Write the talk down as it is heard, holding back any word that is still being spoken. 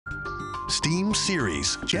STEAM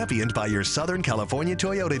Series, championed by your Southern California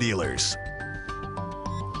Toyota dealers.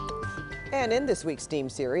 And in this week's STEAM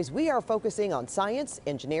Series, we are focusing on science,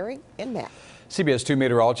 engineering, and math. CBS 2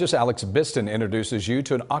 meteorologist Alex Biston introduces you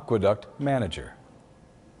to an aqueduct manager.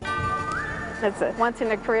 It's a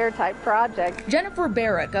once-in-a-career type project. Jennifer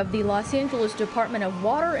Barrick of the Los Angeles Department of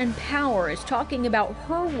Water and Power is talking about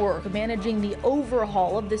her work managing the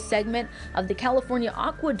overhaul of the segment of the California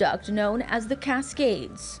Aqueduct known as the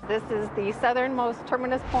Cascades. This is the southernmost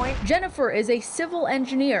terminus point. Jennifer is a civil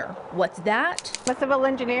engineer. What's that? A civil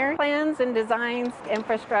engineer plans and designs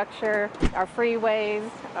infrastructure, our freeways,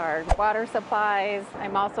 our water supplies.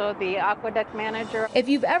 I'm also the aqueduct manager. If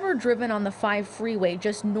you've ever driven on the 5 freeway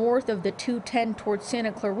just north of the 210 towards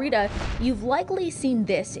Santa Clarita, you've likely seen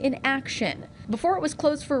this in action. Before it was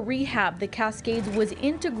closed for rehab, the Cascades was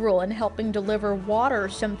integral in helping deliver water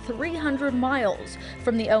some 300 miles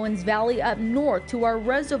from the Owens Valley up north to our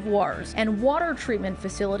reservoirs and water treatment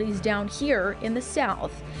facilities down here in the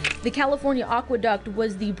south. The California Aqueduct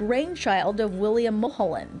was the brainchild of William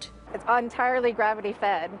Mulholland. It's entirely gravity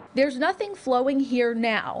fed. There's nothing flowing here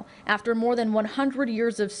now. After more than 100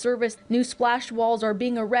 years of service, new splash walls are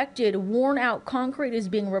being erected, worn out concrete is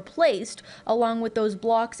being replaced, along with those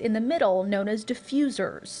blocks in the middle known as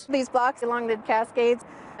diffusers. These blocks along the Cascades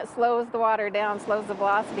slows the water down, slows the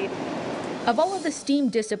velocity. Of all of the STEAM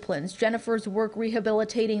disciplines, Jennifer's work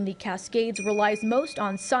rehabilitating the Cascades relies most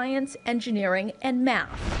on science, engineering, and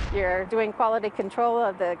math. You're doing quality control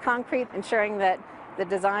of the concrete, ensuring that the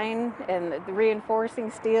design and the reinforcing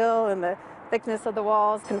steel and the thickness of the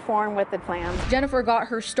walls conform with the plans. Jennifer got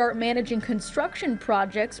her start managing construction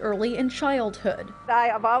projects early in childhood.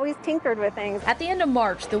 I've always tinkered with things. At the end of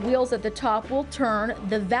March, the wheels at the top will turn,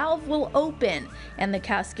 the valve will open, and the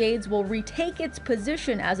Cascades will retake its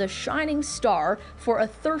position as a shining star for a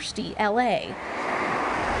thirsty LA.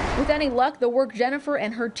 With any luck, the work Jennifer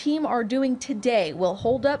and her team are doing today will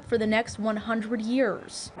hold up for the next 100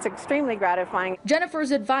 years. It's extremely gratifying.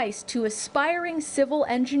 Jennifer's advice to aspiring civil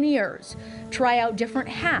engineers: try out different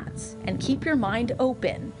hats and keep your mind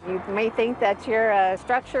open. You may think that you're a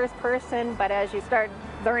structures person, but as you start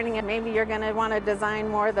learning it, maybe you're going to want to design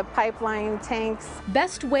more of the pipeline tanks.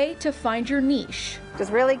 Best way to find your niche.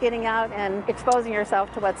 Just really getting out and exposing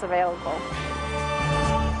yourself to what's available.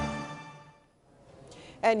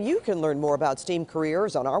 And you can learn more about STEAM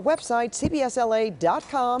careers on our website,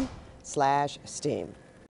 cbsla.com/STEAM.